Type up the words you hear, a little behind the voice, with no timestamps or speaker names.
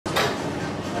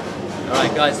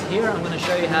Alright guys, here I'm going to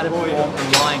show you how to perform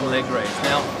a lying leg raise.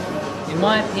 Now, in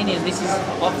my opinion, this is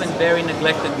often very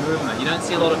neglected movement. You don't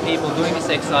see a lot of people doing this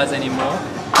exercise anymore.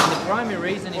 And the primary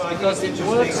reason is because it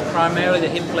works primarily the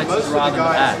hip flexors rather than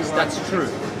the abs. That's true.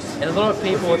 And a lot of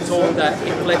people are told that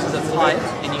hip flexors are tight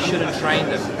and you shouldn't train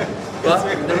them.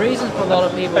 But the reason for a lot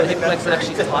of people the hip flexors are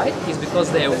actually tight is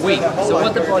because they're weak. So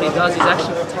what the body does is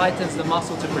actually tightens the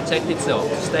muscle to protect itself,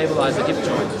 to stabilize the hip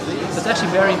joint. So it's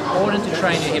actually very important to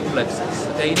train your hip flexors.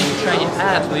 Okay, you need to train your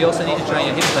abs, but you also need to train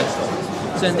your hip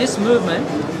flexors. So in this movement,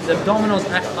 the abdominals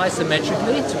act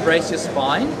isometrically to brace your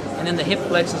spine, and then the hip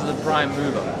flexors are the prime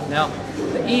mover. Now,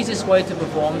 the easiest way to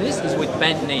perform this is with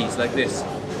bent knees, like this.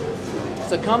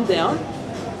 So come down,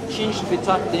 chin should be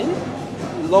tucked in,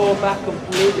 lower back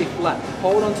completely flat.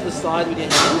 Hold onto the side with your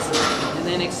hands, and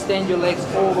then extend your legs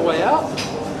all the way out,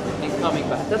 and coming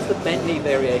back. That's the bent knee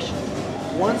variation.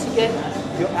 Once you get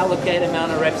your allocated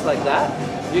amount of reps like that,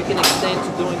 you can extend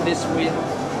to doing this with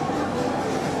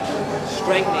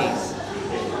straight knees.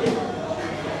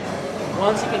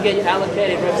 Once you can get your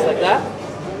allocated reps like that,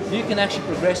 you can actually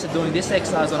progress to doing this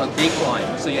exercise on a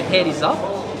decline. So your head is up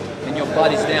and your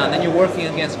butt is down. Then you're working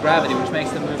against gravity, which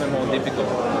makes the movement more difficult.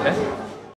 Okay?